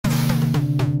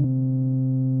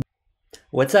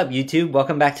What's up YouTube?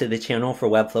 Welcome back to the channel for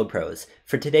Webflow Pros.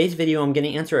 For today's video, I'm going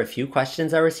to answer a few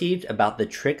questions I received about the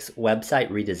T.RICKS website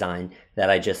redesign that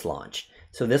I just launched.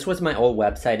 So this was my old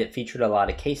website. It featured a lot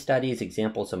of case studies,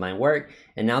 examples of my work,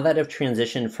 and now that I've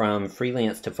transitioned from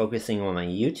freelance to focusing on my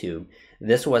YouTube,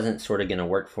 this wasn't sort of going to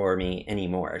work for me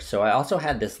anymore. So I also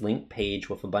had this link page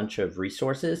with a bunch of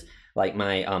resources like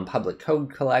my public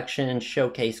code collection,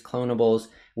 showcase clonables,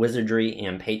 wizardry,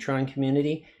 and Patreon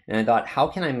community. And I thought, how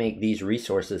can I make these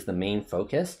resources the main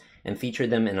focus and feature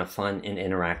them in a fun and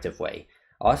interactive way?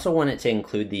 I also wanted to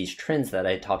include these trends that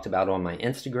I talked about on my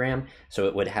Instagram. So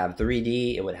it would have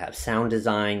 3D, it would have sound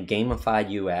design,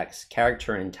 gamified UX,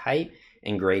 character and type,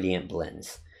 and gradient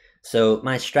blends. So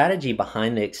my strategy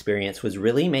behind the experience was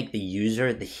really make the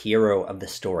user the hero of the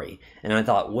story. And I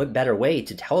thought, what better way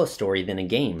to tell a story than a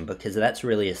game? Because that's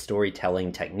really a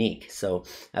storytelling technique. So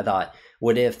I thought,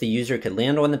 what if the user could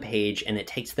land on the page and it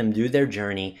takes them through their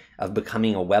journey of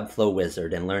becoming a Webflow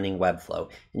wizard and learning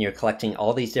Webflow. And you're collecting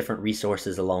all these different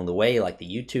resources along the way, like the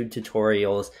YouTube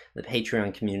tutorials, the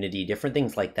Patreon community, different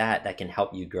things like that that can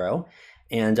help you grow.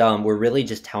 And we're really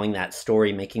just telling that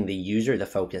story, making the user the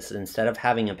focus instead of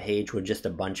having a page with just a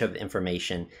bunch of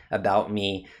information about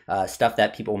me, stuff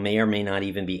that people may or may not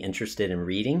even be interested in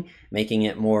reading, making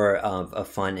it more of a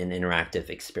fun and interactive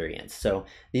experience. So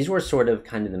these were sort of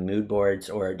kind of the mood boards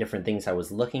or different things I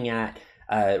was looking at.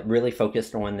 Really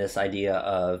focused on this idea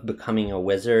of becoming a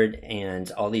wizard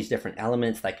and all these different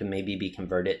elements that can maybe be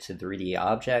converted to 3D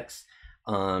objects.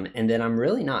 And then I'm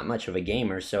really not much of a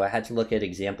gamer, so I had to look at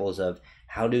examples of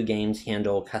how do games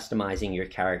handle customizing your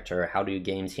character, how do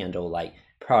games handle like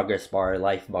progress bar,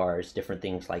 life bars, different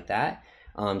things like that.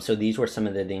 So these were some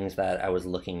of the things that I was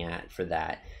looking at for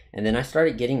that. And then I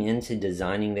started getting into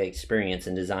designing the experience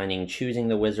and choosing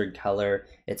the wizard color,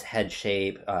 its head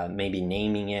shape, maybe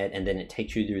naming it, and then it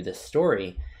takes you through the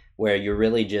story where you're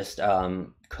really just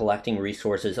collecting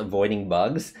resources, avoiding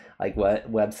bugs, like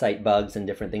website bugs and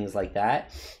different things like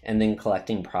that, and then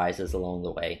collecting prizes along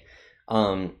the way.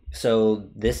 So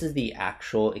this is the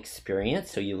actual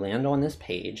experience. So you land on this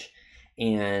page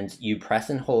and you press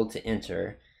and hold to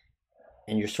enter,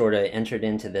 and you're sort of entered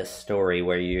into this story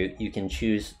where you can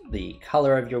choose the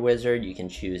color of your wizard, you can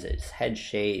choose its head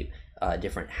shape,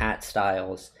 different hat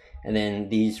styles, and then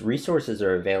these resources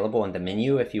are available in the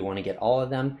menu if you want to get all of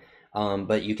them.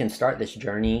 But you can start this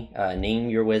journey, name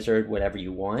your wizard whatever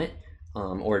you want,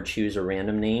 or choose a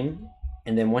random name.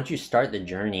 And then once you start the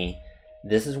journey,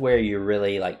 this is where you're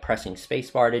really like pressing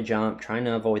spacebar to jump, trying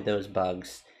to avoid those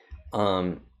bugs.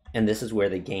 And this is where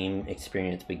the game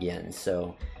experience begins.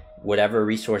 So whatever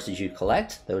resources you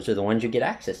collect, those are the ones you get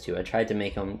access to. I tried to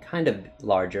make them kind of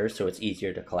larger so it's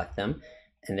easier to collect them.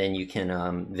 And then you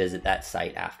can visit that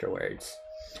site afterwards.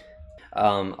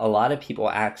 A lot of people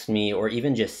asked me or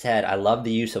even just said, I love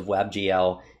the use of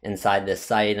WebGL inside this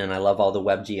site and I love all the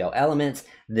WebGL elements.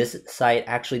 This site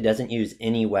actually doesn't use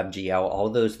any WebGL. All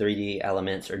those 3D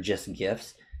elements are just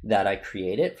GIFs that I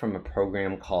created from a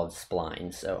program called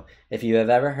Spline. So if you have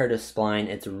ever heard of Spline,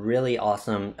 it's really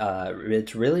awesome.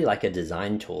 It's really like a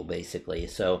design tool basically.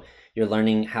 So you're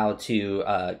learning how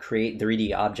to create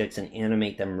 3D objects and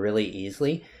animate them really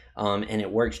easily. And it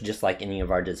works just like any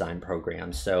of our design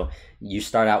programs. So you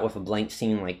start out with a blank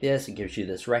scene like this. It gives you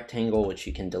this rectangle, which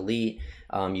you can delete.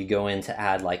 You go in to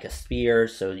add like a sphere,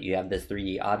 so you have this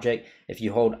 3D object. If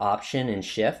you hold Option and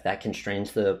Shift, that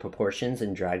constrains the proportions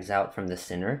and drags out from the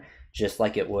center, just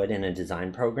like it would in a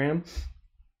design program.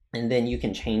 And then you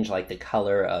can change like the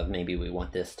color of, maybe we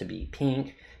want this to be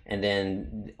pink. And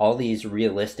then all these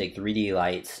realistic 3D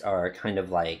lights are kind of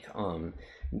like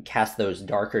cast those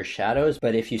darker shadows.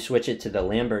 But if you switch it to the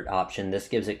Lambert option, this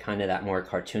gives it kind of that more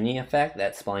cartoony effect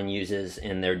that Spline uses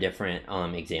in their different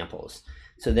examples.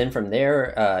 So then from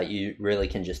there, you really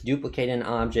can just duplicate an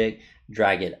object,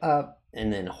 drag it up,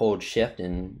 and then hold Shift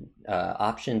and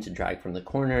Option to drag from the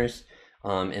corners.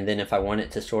 And then if I want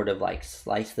it to sort of like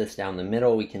slice this down the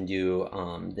middle, we can do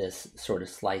this sort of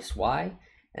slice Y,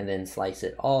 and then slice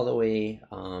it all the way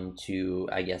to,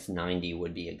 I guess 90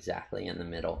 would be exactly in the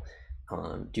middle.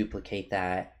 Duplicate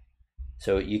that.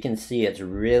 So you can see it's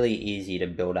really easy to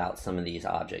build out some of these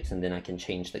objects, and then I can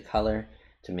change the color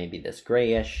to maybe this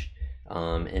grayish,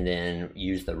 and then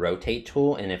use the rotate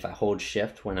tool, and if I hold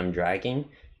Shift when I'm dragging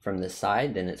from the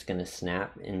side, then it's going to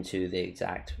snap into the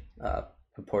exact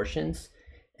proportions,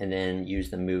 and then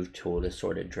use the move tool to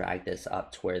sort of drag this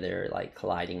up to where they're like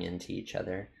colliding into each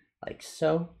other like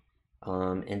so.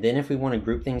 And then if we want to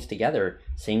group things together,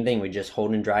 same thing, we just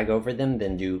hold and drag over them,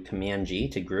 then do Command G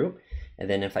to group. And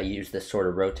then if I use this sort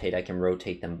of rotate, I can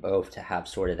rotate them both to have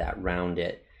sort of that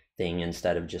rounded thing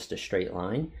instead of just a straight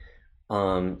line.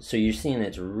 So you're seeing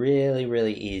it's really,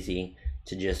 really easy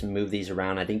to just move these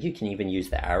around. I think you can even use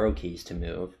the arrow keys to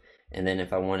move. And then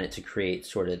if I wanted to create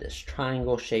sort of this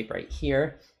triangle shape right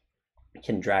here, I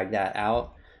can drag that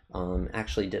out.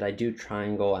 Actually, did I do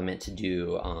triangle? I meant to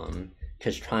do,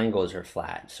 because triangles are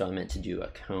flat, so I meant to do a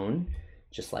cone,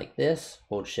 just like this.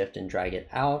 Hold shift and drag it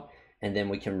out, and then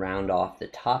we can round off the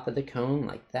top of the cone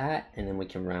like that, and then we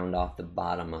can round off the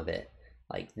bottom of it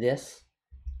like this.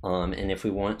 And if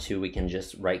we want to, we can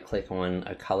just right click on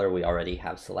a color we already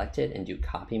have selected and do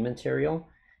copy material,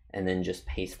 and then just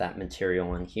paste that material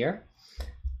on here.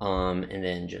 And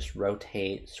then just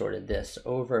rotate sort of this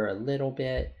over a little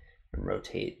bit and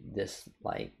rotate this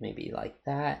like maybe like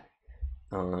that.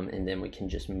 And then we can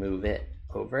just move it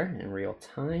over in real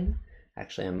time.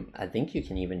 Actually, I think you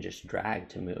can even just drag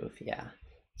to move. Yeah,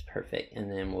 it's perfect. And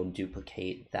then we'll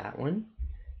duplicate that one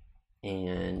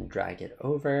and drag it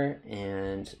over,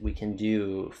 and we can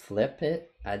do flip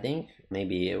it. I think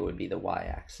maybe it would be the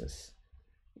y-axis.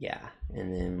 Yeah,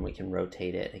 and then we can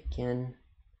rotate it again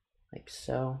like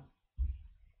so.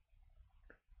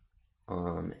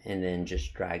 And then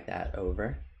just drag that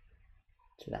over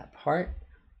to that part.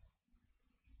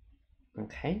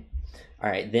 Okay. All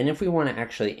right, then if we want to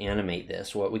actually animate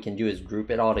this, what we can do is group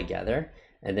it all together,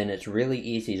 and then it's really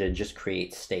easy to just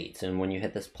create states. And when you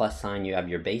hit this plus sign, you have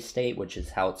your base state, which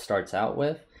is how it starts out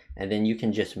with, and then you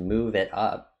can just move it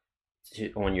up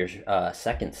to on your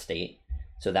second state,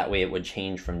 so that way it would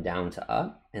change from down to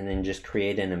up, and then just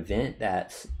create an event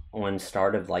that's on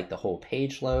start of like the whole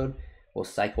page load. We'll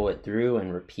cycle it through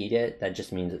and repeat it. That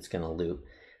just means it's going to loop.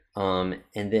 And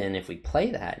then if we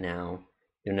play that now,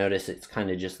 you'll notice it's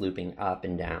kind of just looping up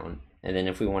and down. And then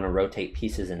if we want to rotate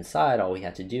pieces inside, all we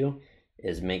have to do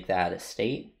is make that a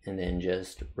state, and then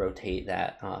just rotate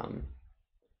that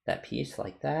that piece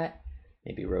like that.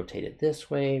 Maybe rotate it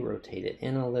this way, rotate it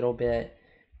in a little bit,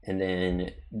 and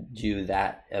then do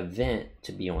that event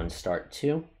to be on start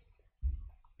too.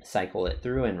 Cycle it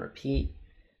through and repeat.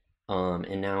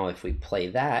 And now if we play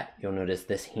that, you'll notice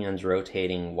this hand's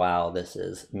rotating while this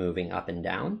is moving up and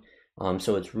down.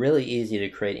 So it's really easy to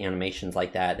create animations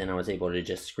like that. Then I was able to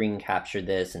just screen capture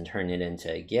this and turn it into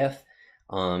a GIF,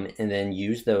 and then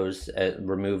use those,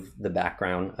 remove the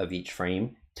background of each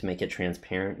frame to make a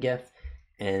transparent GIF,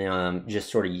 and just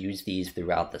sort of use these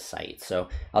throughout the site. So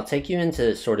I'll take you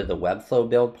into sort of the Webflow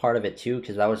build part of it too,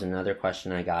 because that was another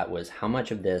question I got, was how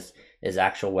much of this is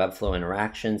actual Webflow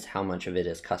interactions, how much of it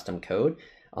is custom code.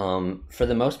 For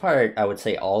the most part, I would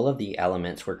say all of the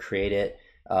elements were created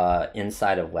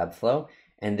inside of Webflow,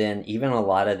 and then even a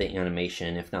lot of the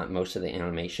animation, if not most of the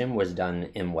animation, was done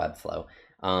in Webflow.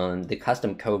 The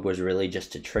custom code was really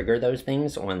just to trigger those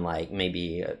things on like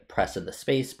maybe a press of the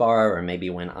space bar, or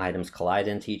maybe when items collide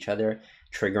into each other,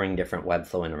 triggering different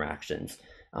Webflow interactions.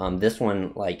 This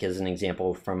one like is an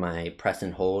example from my press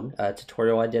and hold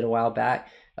tutorial I did a while back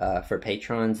for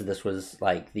patrons. This was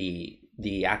like the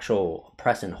actual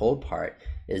press and hold part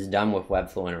is done with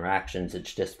Webflow interactions.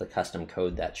 It's just the custom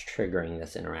code that's triggering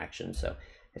this interaction. So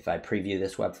if I preview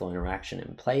this Webflow interaction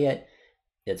and play it,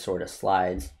 it sort of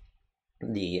slides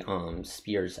the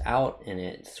spheres out, and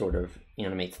it sort of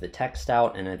animates the text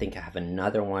out. And I think I have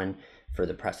another one for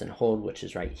the press and hold, which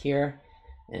is right here.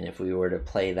 And if we were to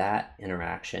play that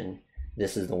interaction,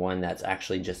 this is the one that's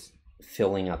actually just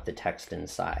filling up the text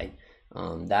inside.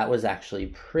 That was actually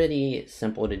pretty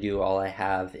simple to do. All I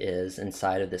have is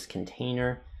inside of this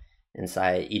container,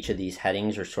 inside each of these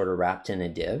headings are sort of wrapped in a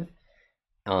div.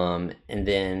 And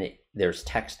then there's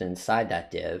text inside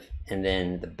that div, and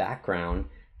then the background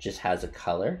just has a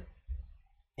color,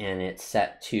 and it's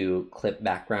set to clip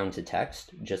background to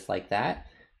text, just like that.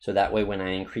 So that way when I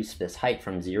increase this height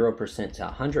from 0%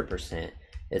 to 100%,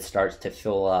 it starts to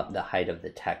fill up the height of the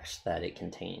text that it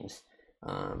contains,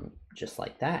 just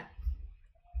like that.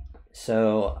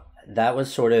 So that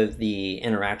was sort of the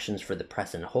interactions for the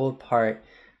press and hold part.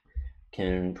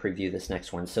 Can preview this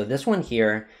next one. So this one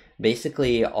here,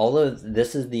 basically all of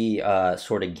this is the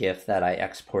sort of GIF that I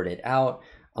exported out.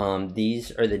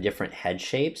 These are the different head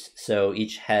shapes. So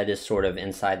each head is sort of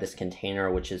inside this container,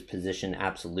 which is position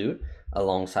absolute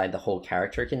alongside the whole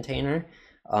character container.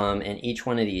 And each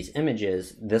one of these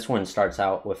images, this one starts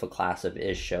out with a class of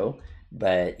isShow,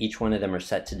 but each one of them are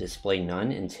set to display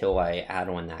none until I add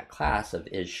on that class of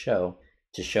isShow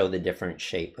to show the different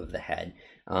shape of the head.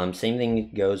 Same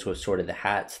thing goes with sort of the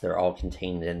hats. They're all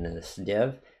contained in this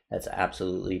div that's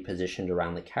absolutely positioned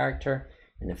around the character.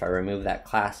 And if I remove that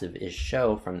class of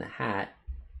isShow from the hat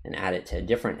and add it to a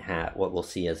different hat, what we'll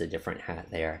see is a different hat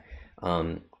there.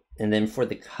 And then for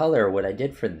the color, what I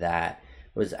did for that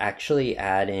was actually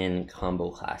add in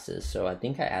combo classes. So I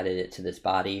think I added it to this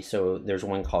body. So there's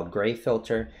one called gray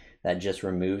filter that just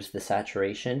removes the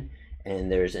saturation,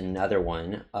 and there's another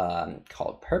one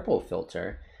called purple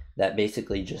filter that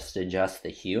basically just adjusts the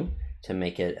hue to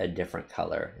make it a different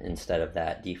color instead of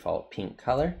that default pink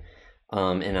color.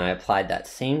 And I applied that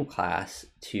same class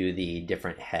to the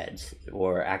different heads,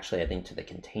 or actually I think to the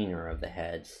container of the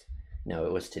heads. No,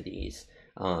 it was to these.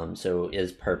 So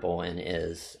is purple and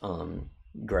is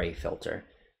gray filter,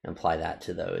 and apply that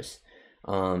to those.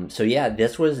 So yeah,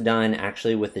 this was done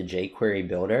actually with the jQuery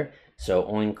builder. So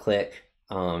on click,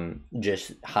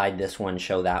 just hide this one,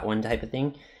 show that one type of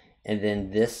thing. And then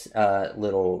this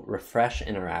little refresh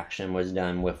interaction was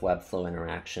done with Webflow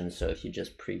interaction. So if you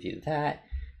just preview that,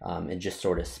 it just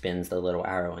sort of spins the little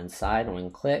arrow inside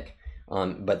on click.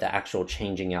 But the actual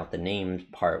changing out the name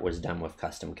part was done with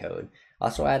custom code.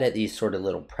 Also added these sort of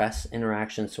little press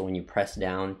interactions. So when you press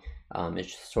down, it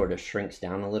sort of shrinks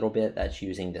down a little bit. That's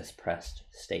using this pressed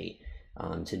state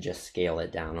to just scale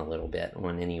it down a little bit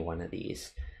on any one of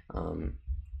these.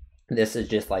 This is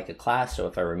just like a class, so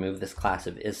if I remove this class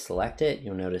of isSelected,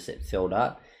 you'll notice it filled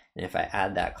up. And if I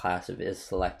add that class of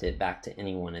isSelected back to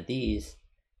any one of these,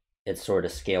 it sort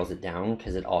of scales it down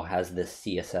because it all has this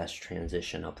CSS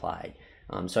transition applied.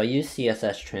 So I use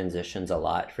CSS transitions a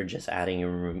lot for just adding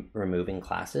and removing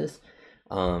classes.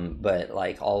 But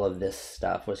like all of this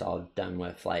stuff was all done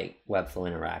with like Webflow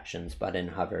interactions, button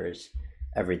hovers,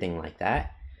 everything like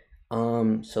that.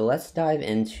 So let's dive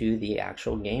into the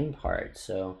actual game part.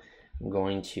 So I'm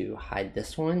going to hide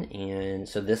this one, and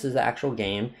so this is the actual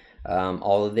game.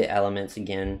 All of the elements,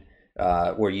 again,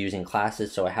 we're using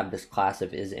classes. So I have this class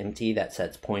of isEmpty that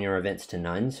sets pointer events to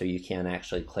none, so you can't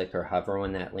actually click or hover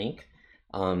on that link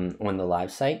on the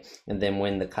live site. And then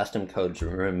when the custom code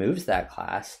removes that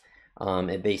class,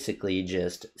 it basically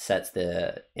just sets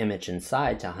the image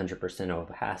inside to 100%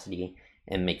 opacity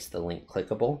and makes the link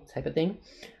clickable type of thing.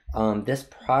 This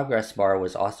progress bar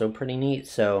was also pretty neat.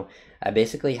 So I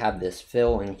basically have this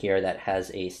fill in here that has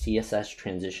a CSS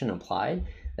transition applied.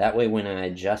 That way when I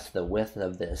adjust the width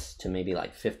of this to maybe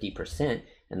like 50%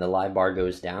 and the live bar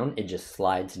goes down, it just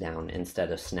slides down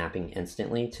instead of snapping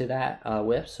instantly to that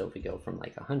width. So if we go from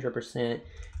like 100%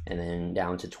 and then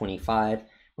down to 25,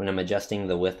 when I'm adjusting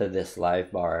the width of this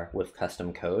live bar with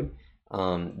custom code,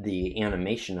 the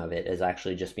animation of it is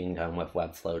actually just being done with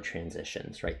Webflow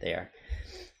transitions right there.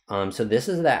 So this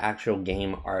is the actual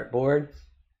game artboard,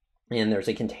 and there's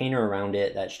a container around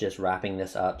it that's just wrapping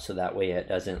this up so that way it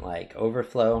doesn't like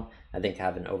overflow. I think I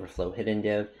have an overflow hidden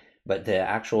div, but the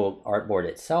actual artboard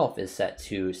itself is set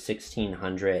to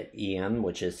 1600 EM,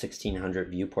 which is 1600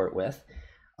 viewport width.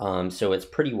 So it's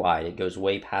pretty wide. It goes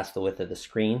way past the width of the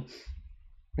screen.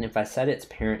 And if I set its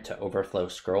parent to overflow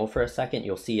scroll for a second,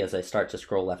 you'll see as I start to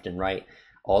scroll left and right,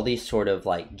 all these sort of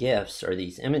like GIFs or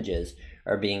these images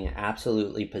are being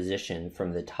absolutely positioned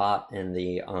from the top and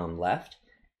the left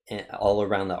and all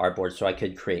around the artboard. So I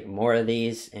could create more of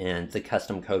these, and the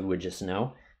custom code would just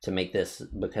know to make this,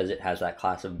 because it has that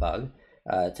class of bug,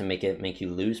 to make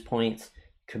you lose points,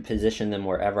 could position them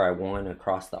wherever I want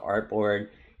across the artboard,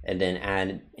 and then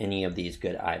add any of these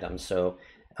good items. So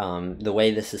the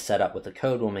way this is set up with the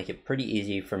code will make it pretty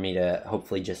easy for me to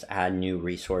hopefully just add new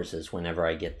resources whenever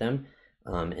I get them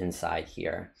inside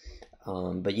here.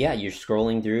 But yeah, you're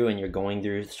scrolling through and you're going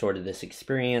through sort of this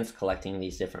experience, collecting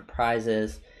these different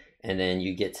prizes, and then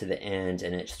you get to the end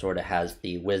and it sort of has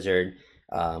the wizard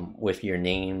with your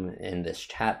name in this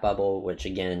chat bubble, which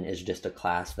again is just a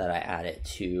class that I added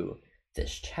to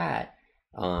this chat,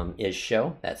 is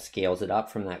show, that scales it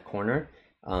up from that corner.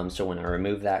 So when I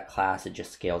remove that class, it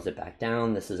just scales it back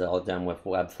down. This is all done with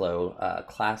Webflow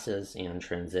classes and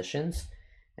transitions,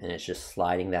 and it's just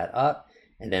sliding that up.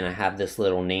 And then I have this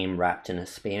little name wrapped in a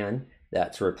span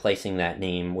that's replacing that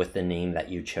name with the name that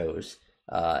you chose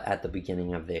at the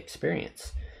beginning of the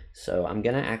experience. So I'm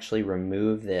going to actually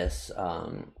remove this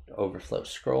overflow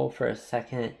scroll for a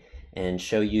second and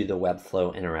show you the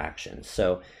Webflow interaction.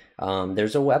 So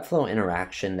there's a Webflow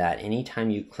interaction that anytime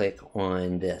you click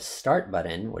on this start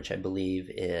button, which I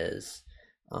believe is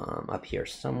up here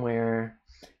somewhere,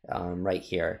 right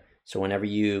here. So whenever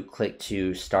you click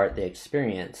to start the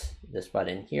experience, this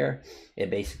button here, it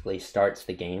basically starts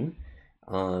the game,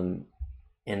 and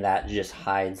that just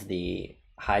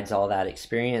hides all that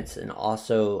experience. And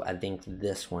also I think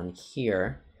this one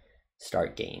here,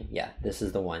 start game, yeah, this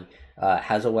is the one,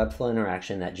 has a Webflow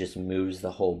interaction that just moves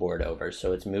the whole board over.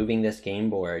 So it's moving this game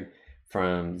board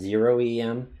from 0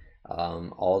 EM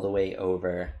all the way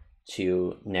over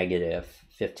to negative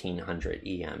 1500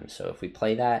 EM. So if we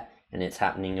play that, and it's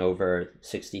happening over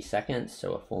 60 seconds,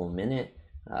 so a full minute,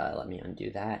 Let me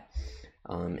undo that.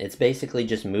 It's basically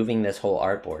just moving this whole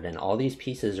artboard, and all these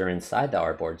pieces are inside the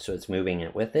artboard, so it's moving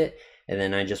it with it. And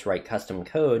then I just write custom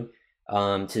code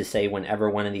to say whenever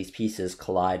one of these pieces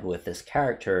collide with this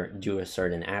character, do a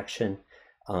certain action.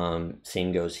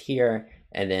 Same goes here.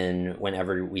 And then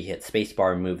whenever we hit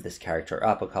spacebar, move this character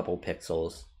up a couple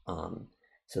pixels.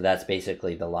 So that's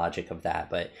basically the logic of that.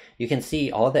 But you can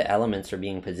see all the elements are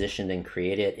being positioned and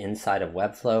created inside of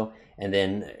Webflow. And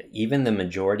then even the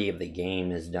majority of the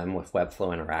game is done with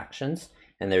Webflow interactions.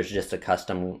 And there's just a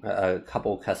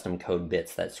couple custom code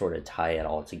bits that sort of tie it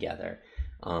all together.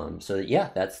 So yeah,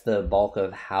 that's the bulk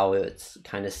of how it's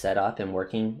kind of set up and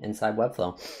working inside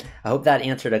Webflow. I hope that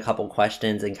answered a couple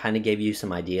questions and kind of gave you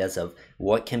some ideas of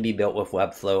what can be built with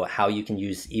Webflow, how you can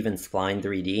use even Spline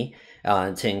 3D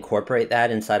to incorporate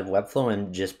that inside of Webflow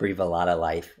and just breathe a lot of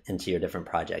life into your different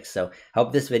projects. So I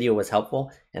hope this video was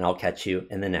helpful, and I'll catch you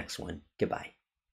in the next one. Goodbye.